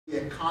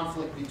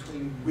conflict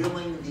between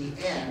willing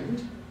the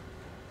end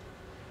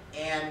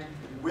and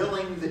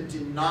willing the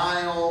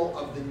denial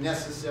of the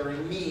necessary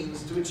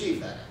means to achieve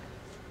that end.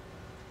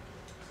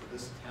 So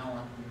this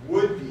talent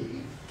would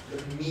be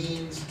the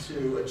means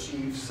to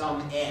achieve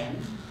some end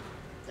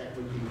that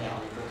would be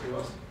valuable to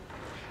us,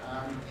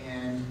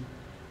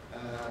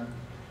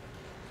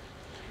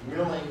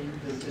 willing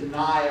the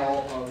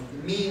denial of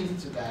the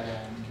means to that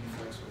end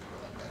conflicts with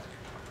willing that.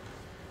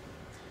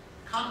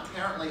 Kant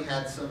apparently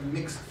had some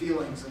mixed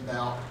feelings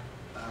about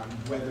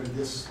whether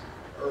this,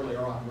 earlier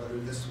on, whether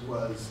this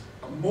was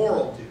a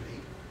moral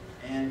duty,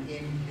 and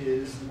in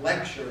his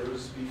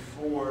lectures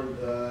before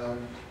the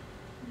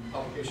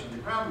publication of the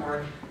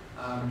Groundwork,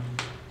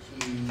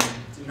 he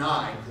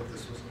denied that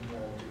this was a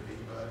moral duty,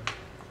 but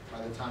by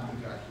the time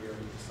he got here,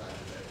 he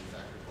decided that in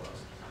fact it was.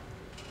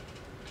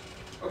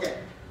 Okay,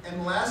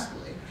 and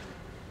lastly,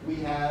 we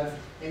have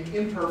an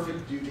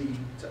imperfect duty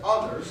to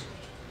others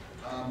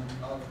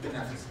of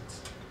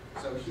beneficence.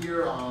 So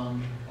here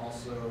on,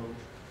 also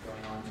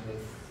going on to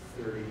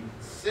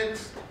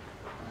 36,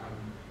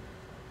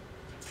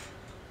 at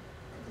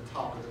the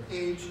top of the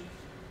page,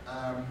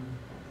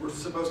 we're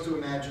supposed to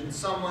imagine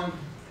someone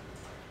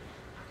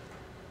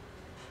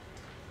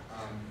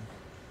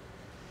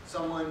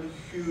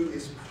who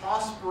is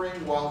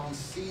prospering while he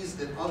sees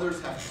that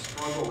others have to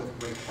struggle with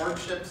great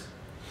hardships,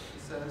 he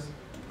says,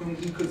 whom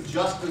he could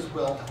just as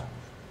well help.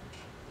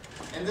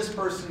 And this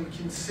person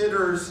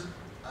considers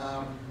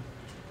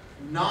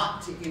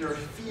not to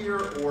interfere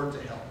or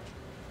to help.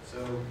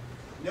 So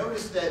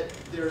notice that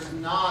there's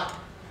not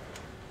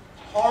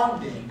harm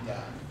being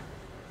done.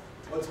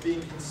 What's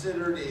being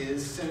considered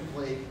is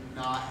simply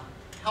not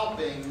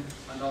helping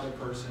another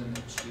person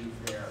achieve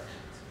their ends.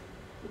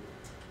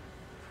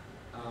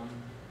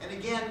 And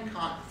again,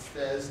 Kant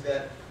says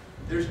that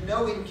there's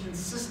no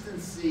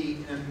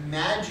inconsistency in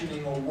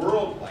imagining a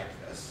world like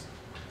this.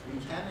 We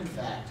can, in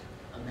fact,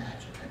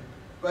 imagine it.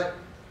 But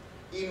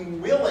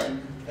in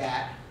willing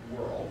that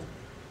world,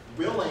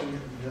 willing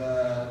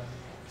the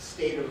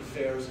state of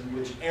affairs in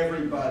which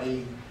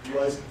everybody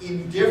was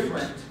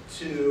indifferent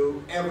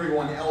to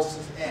everyone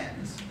else's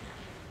ends,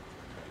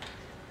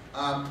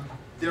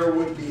 there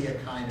would be a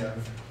kind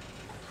of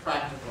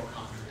practical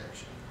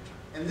contradiction.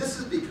 And this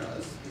is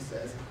because, he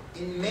says,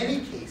 in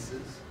many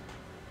cases,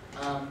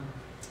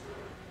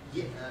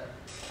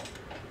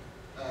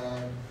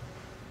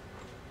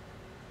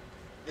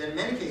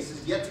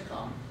 yet to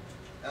come,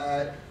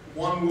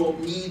 one will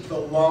need the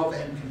love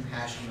and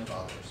compassion of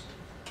others.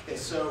 Okay,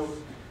 so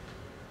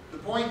the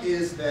point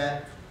is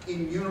that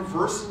in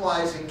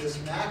universalizing this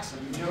maxim,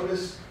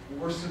 notice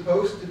we're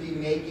supposed to be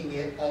making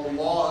it a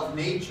law of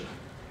nature.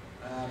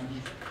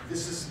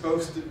 This is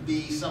supposed to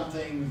be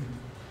something,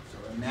 so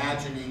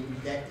imagining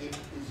that it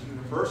is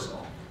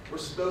universal. We're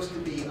supposed to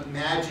be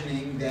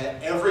imagining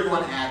that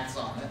everyone acts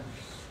on it,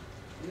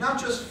 not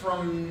just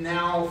from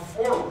now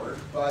forward,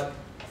 but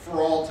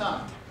for all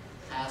time,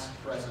 past,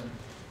 present,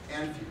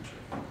 and future.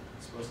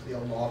 It's supposed to be a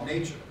law of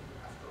nature.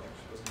 After all,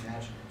 we're supposed to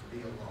imagine it to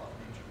be a law of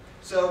nature.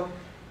 So,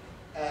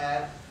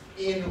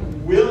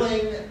 in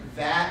willing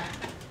that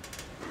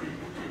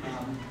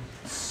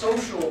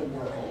social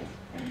world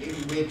in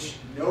which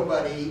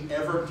nobody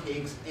ever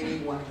takes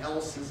anyone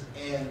else's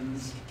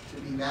ends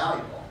to be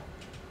valuable,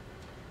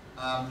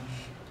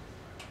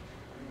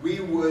 we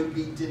would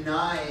be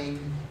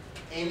denying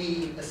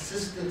any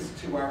assistance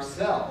to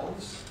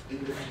ourselves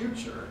in the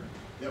future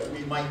that we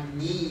might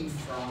need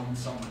from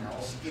someone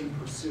else in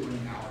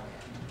pursuing our end.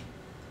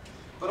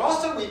 But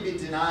also we'd be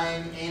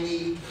denying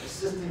any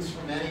assistance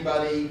from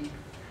anybody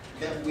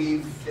that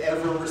we've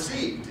ever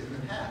received in the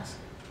past.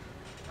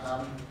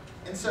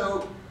 And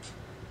so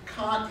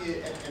Kant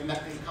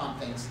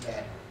thinks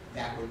that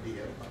that would be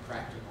a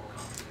practical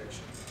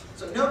contradiction.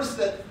 So notice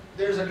that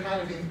there's a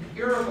kind of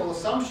empirical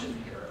assumption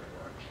here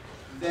at work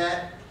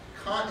that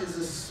Kant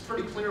is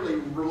pretty clearly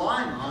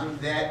relying on,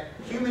 that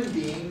human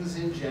beings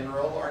in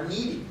general are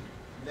needy,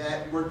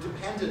 that we're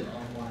dependent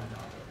on one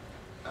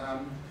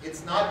another.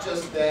 It's not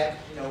just that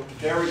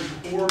very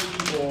poor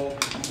people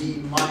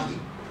need money.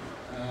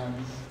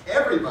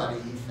 Everybody,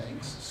 he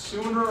thinks,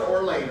 sooner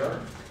or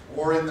later,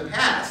 or in the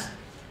past,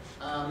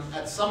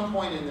 at some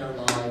point in their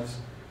lives,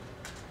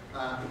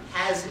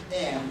 has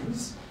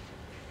ends,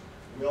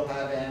 will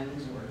have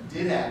ends, or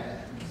did have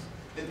ends,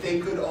 that they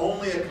could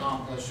only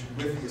accomplish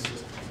with the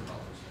assistance of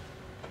others.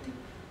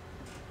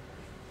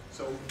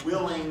 So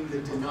willing the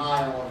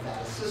denial of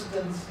that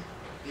assistance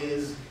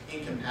is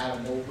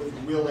incompatible with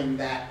willing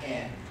that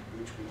end,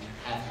 which we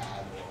have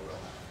had or will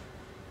have.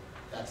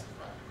 That's the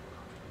practical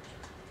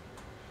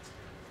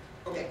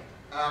contradiction. Okay,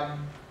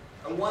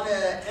 I want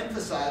to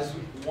emphasize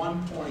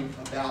one point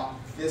about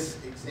this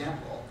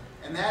example,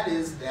 and that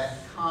is that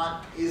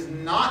Kant is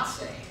not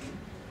saying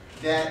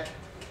that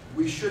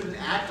we shouldn't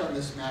act on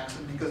this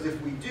maxim, because if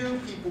we do,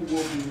 people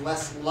will be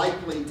less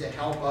likely to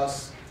help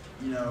us,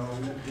 in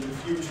the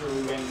future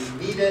when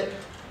we need it,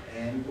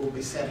 and we'll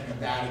be setting a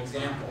bad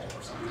example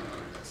or something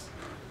like this.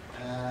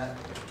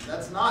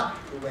 That's not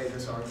the way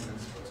this argument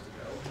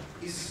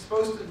is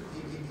supposed to go.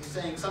 he's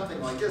saying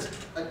something like this: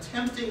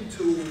 attempting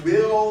to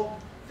will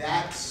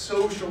that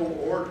social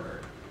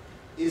order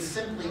is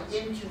simply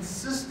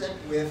inconsistent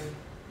with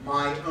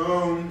my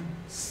own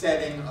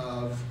setting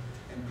of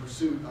and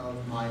pursuit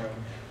of my own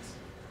ends.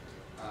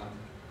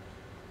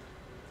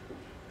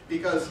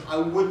 Because I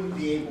wouldn't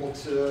be able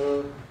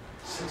to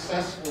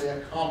successfully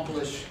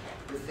accomplish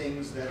the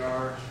things that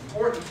are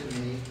important to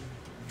me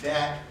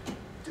that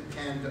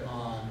depend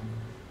on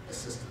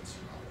assistance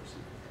from others.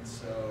 And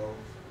so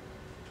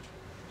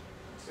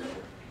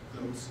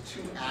those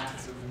two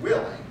acts of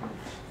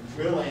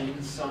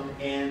willing some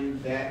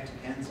end that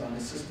depends on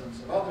assistance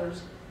of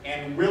others,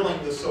 and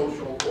willing the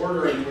social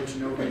order in which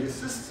nobody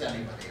assists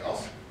anybody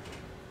else,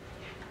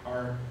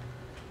 are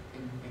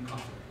in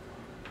conflict.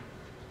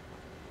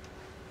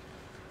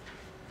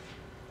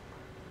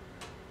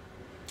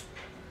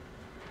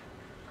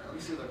 All right, let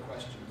me see other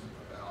questions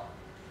about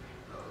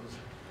those.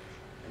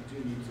 I do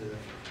need to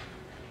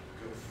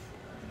go,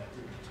 I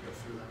did need to go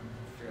through them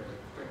fairly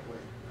quickly,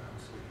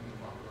 so we can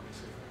move on, but let me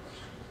see if there are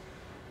questions.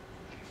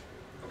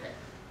 Okay.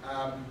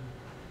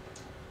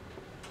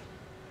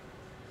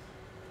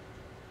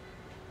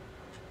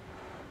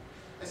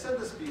 I said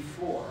this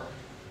before,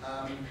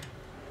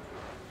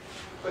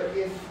 but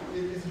it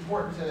is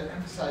important to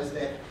emphasize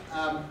that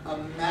a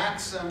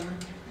maxim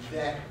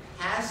that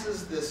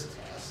passes this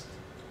test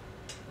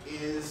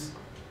is,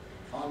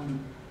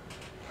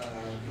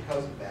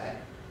 because of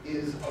that,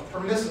 is a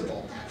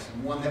permissible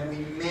maxim, one that we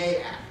may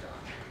act on,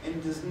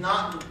 and does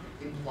not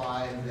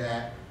imply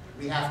that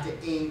we have to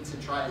aim to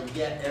try to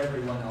get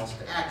everyone else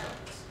to act on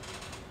this.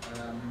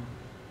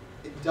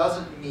 It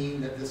doesn't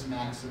mean that this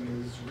maxim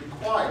is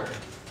required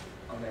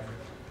of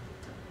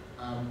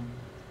everyone.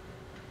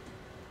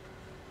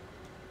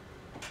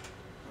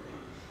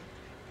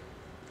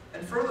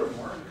 And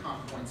furthermore, and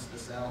Kant points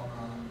this out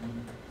on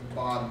the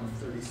bottom of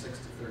 36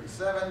 to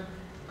 37,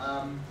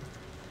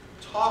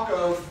 talk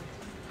of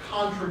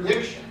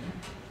contradiction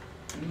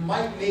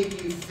might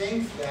make you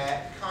think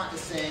that Kant is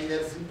saying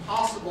that it's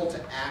impossible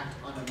to act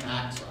on a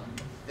maxim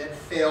that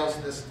fails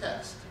this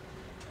test.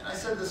 And I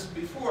said this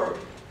before,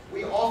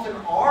 we often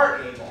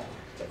are able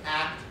to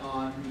act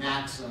on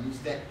maxims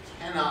that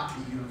cannot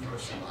be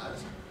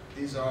universalized.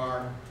 These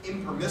are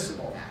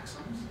impermissible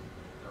maxims.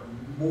 They're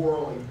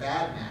morally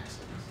bad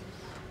maxims.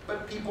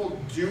 But people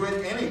do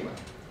it anyway.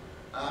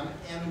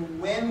 And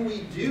when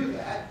we do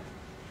that,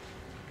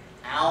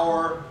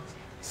 our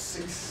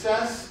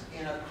success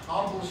in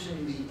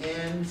accomplishing the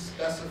end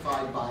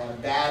specified by a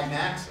bad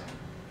maxim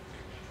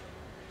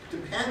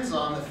depends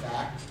on the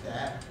fact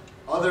that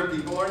other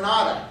people are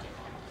not acting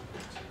on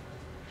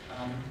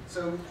that maxim.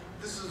 So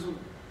this is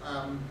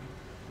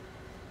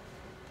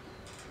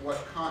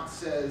what Kant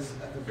says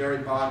at the very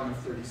bottom of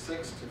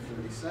 36 to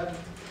 37.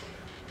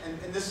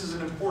 And this is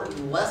an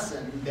important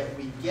lesson that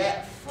we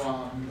get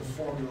from the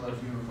formula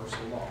of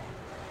universal law.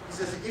 He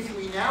says, if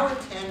we now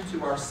attend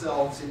to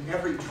ourselves in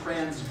every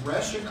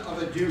transgression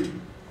of a duty,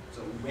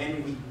 so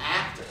when we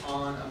act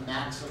on a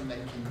maxim that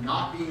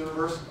cannot be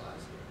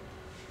universalized,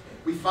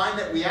 we find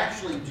that we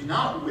actually do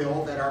not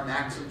will that our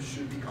maxim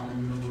should become a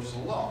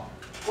universal law.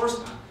 Of course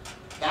not.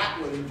 That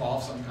would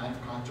involve some kind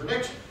of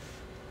contradiction.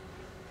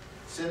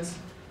 Since,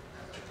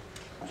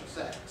 as I just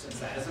said, since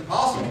that is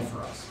impossible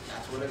for us,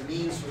 that's what it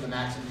means for the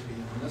maxim to be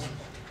impermissible.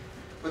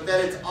 But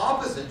that its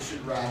opposite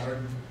should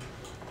rather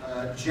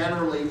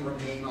generally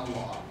remain a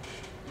law.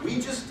 We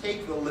just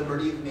take the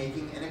liberty of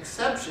making an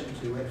exception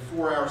to it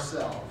for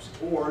ourselves,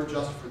 or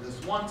just for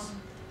this once,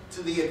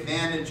 to the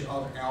advantage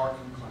of our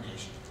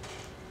inclination.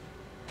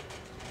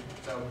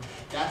 So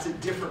that's a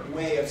different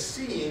way of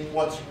seeing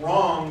what's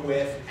wrong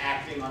with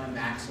acting on a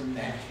maxim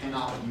that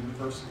cannot be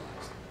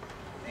universalized.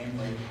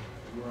 Namely,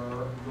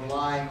 we're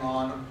relying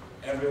on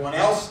everyone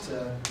else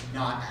to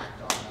not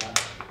act on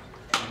that,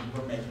 and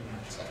we're making an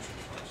exception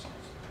for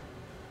ourselves.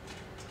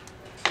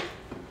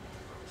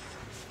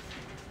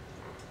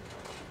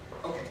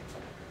 Okay.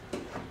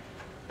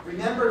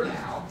 Remember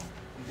now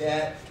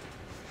that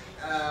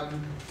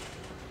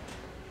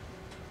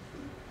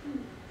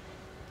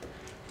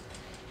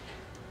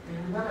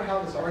remember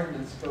how this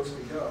argument is supposed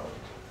to go.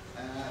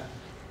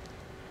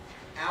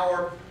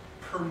 Our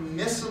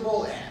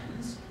permissible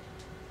ends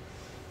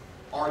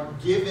are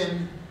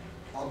given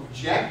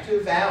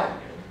objective value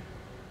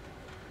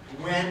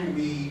when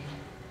we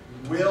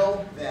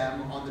will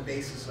them on the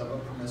basis of a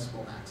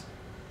permissible maxim.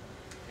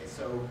 Okay,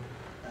 so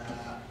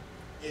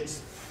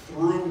it's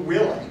through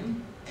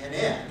willing an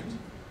end,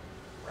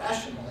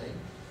 rationally,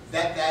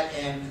 that that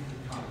end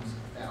becomes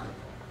valuable.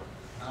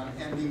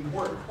 And the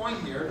important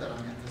point here that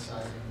I'm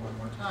emphasizing one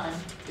more time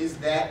is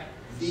that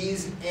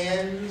these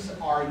ends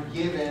are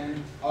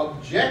given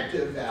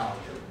objective value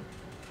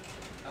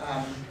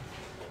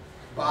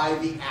by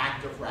the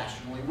act of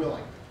rationally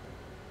willing.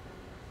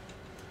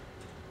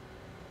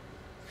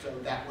 So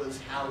that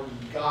was how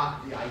we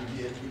got the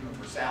idea of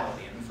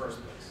universality in the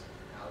first place.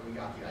 How we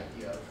got the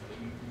idea of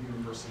the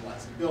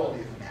universalizability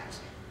of the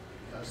maxim.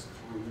 Because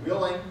through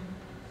willing,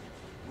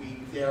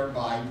 we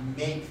thereby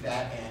make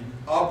that end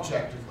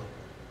objectively.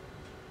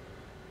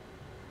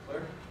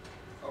 Clear?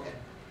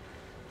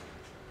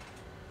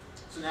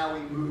 So now we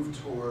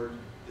move toward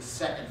the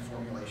second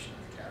formulation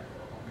of the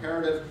categorical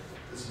imperative.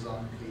 This is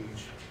on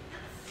page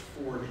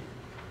 40.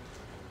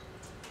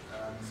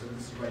 So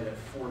this is right at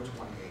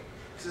 428.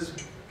 This is,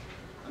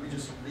 let me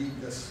just read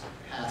this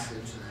passage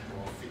and then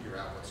we'll figure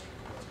out what's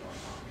going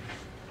on.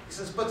 He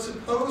says, but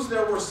suppose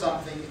there were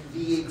something,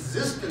 the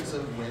existence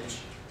of which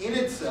in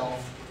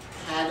itself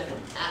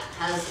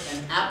has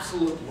an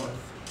absolute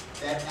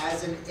worth, that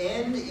as an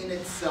end in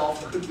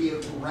itself could be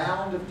a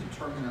ground of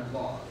determinate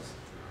laws,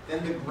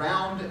 then the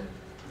ground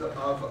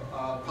of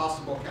a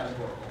possible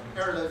categorical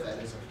imperative, that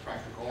is a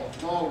practical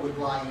law, would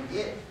lie in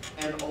it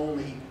and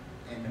only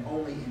in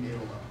it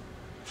alone.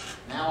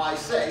 Now I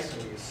say, so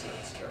he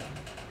asserts here,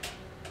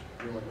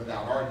 really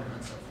without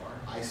argument so far,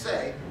 I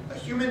say, a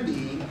human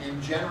being,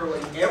 and generally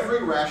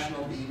every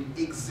rational being,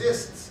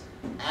 exists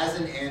as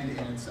an end in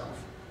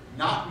itself,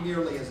 not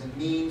merely as a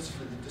means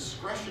for the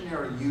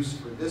discretionary use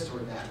for this or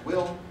that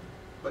will,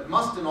 but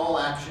must in all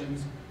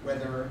actions,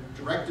 whether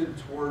directed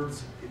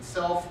towards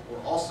itself or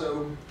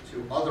also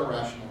to other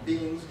rational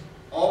beings,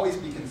 always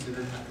be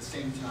considered at the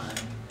same time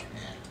an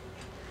end.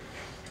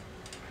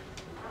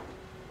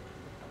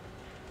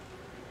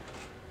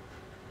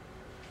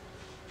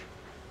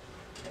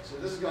 So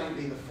this is going to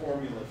be the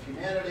formula of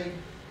humanity,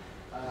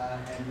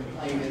 and the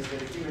claim is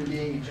that a human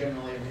being, and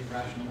generally every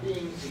rational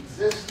being,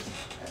 exists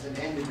as an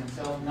end in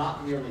itself,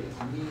 not merely as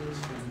a means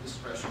for the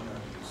discretionary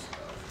use of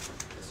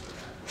this or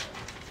that will.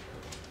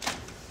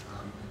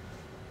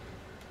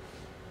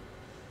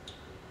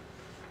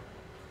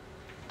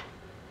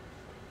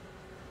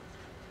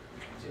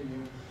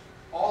 Continue.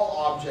 All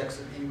objects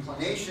of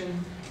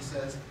inclination, he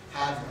says,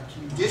 have a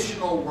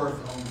conditional worth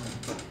only.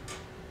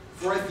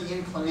 For if the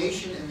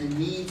inclination and the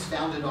needs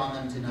founded on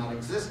them did not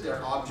exist,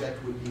 their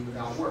object would be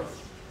without worth.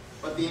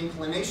 But the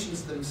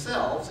inclinations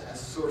themselves,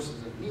 as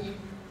sources of need,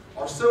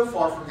 are so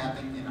far from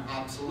having an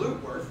absolute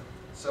worth,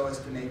 so as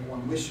to make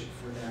one wish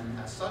for them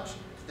as such,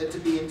 that to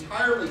be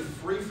entirely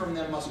free from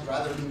them must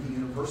rather be the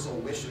universal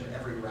wish of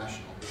every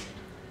rational being.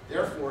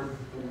 Therefore,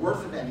 the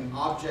worth of any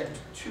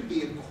object to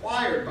be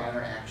acquired by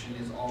our action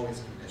is always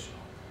conditional.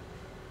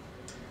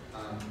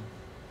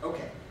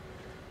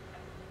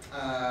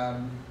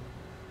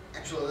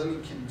 Actually, let me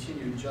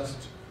continue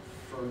just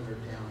further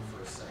down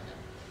for a second.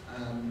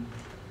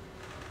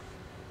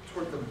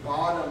 Toward the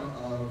bottom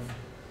of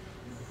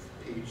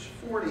page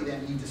 40,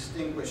 then he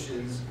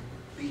distinguishes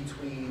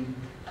between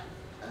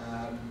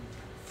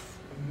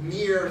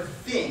mere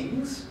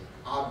things,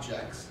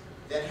 objects,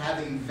 that have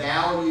a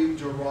value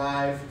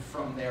derived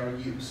from their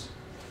use.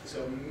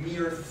 So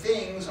mere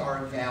things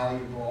are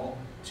valuable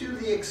to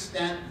the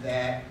extent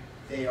that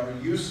they are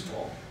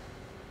useful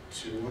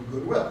to a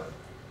good will.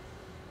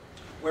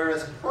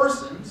 Whereas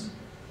persons,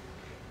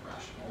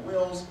 rational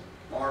wills,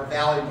 are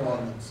valuable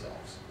in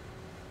themselves.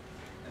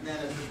 And then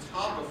at the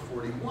top of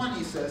 41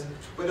 he says,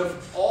 but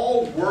if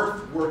all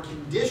worth were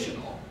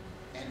conditional,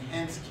 and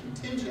hence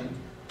contingent,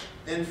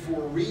 then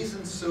for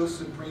reason no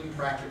supreme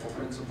practical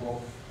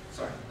principle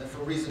could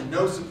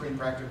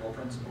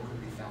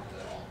be found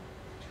at all.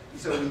 And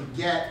so we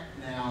get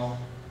now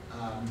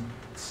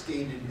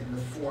stated in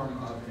the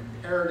form of an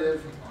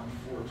imperative on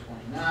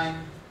 429.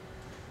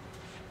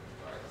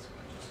 Sorry, that's what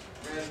I just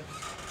read.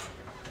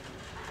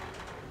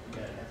 We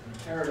get it as an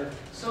imperative.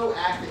 So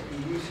act that you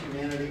use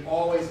humanity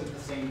always at the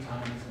same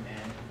time as an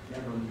end,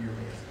 never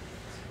merely as an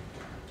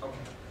end.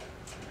 Okay.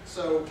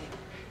 So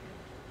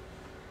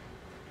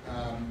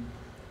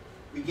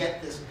we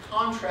get this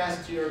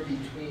contrast here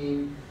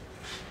between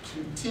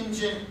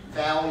contingent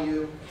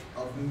value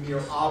of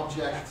mere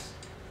objects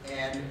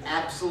and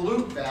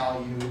absolute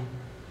value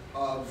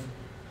of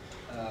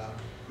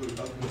goods,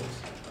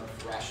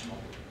 of rational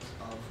beings,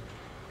 of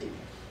people.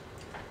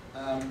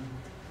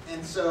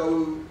 And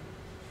so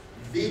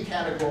the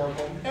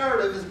categorical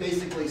imperative is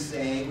basically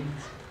saying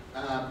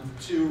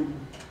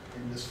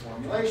in this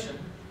formulation,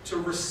 to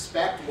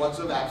respect what's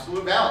of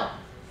absolute value.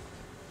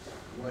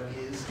 What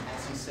is,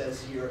 as he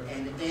says here,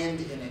 an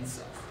end in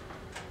itself.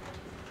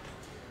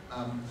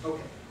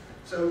 Okay,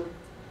 so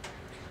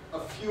a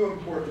few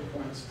important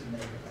points to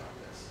make about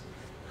this.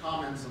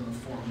 Comments on the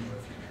formula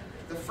of humanity.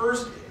 The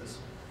first is,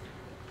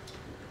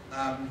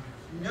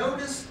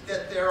 notice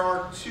that there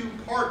are two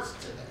parts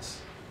to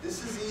this.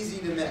 This is easy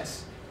to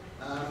miss.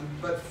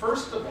 But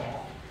first of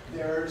all,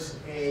 there's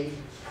a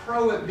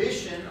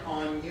prohibition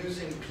on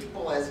using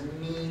people as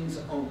means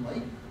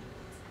only.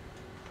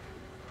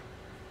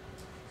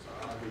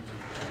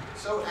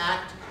 So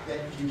act that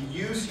you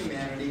use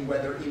humanity,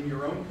 whether in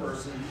your own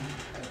person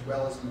as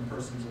well as in the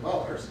persons of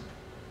others,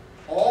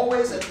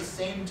 always at the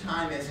same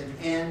time as an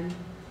end,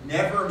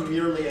 never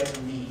merely as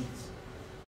a means.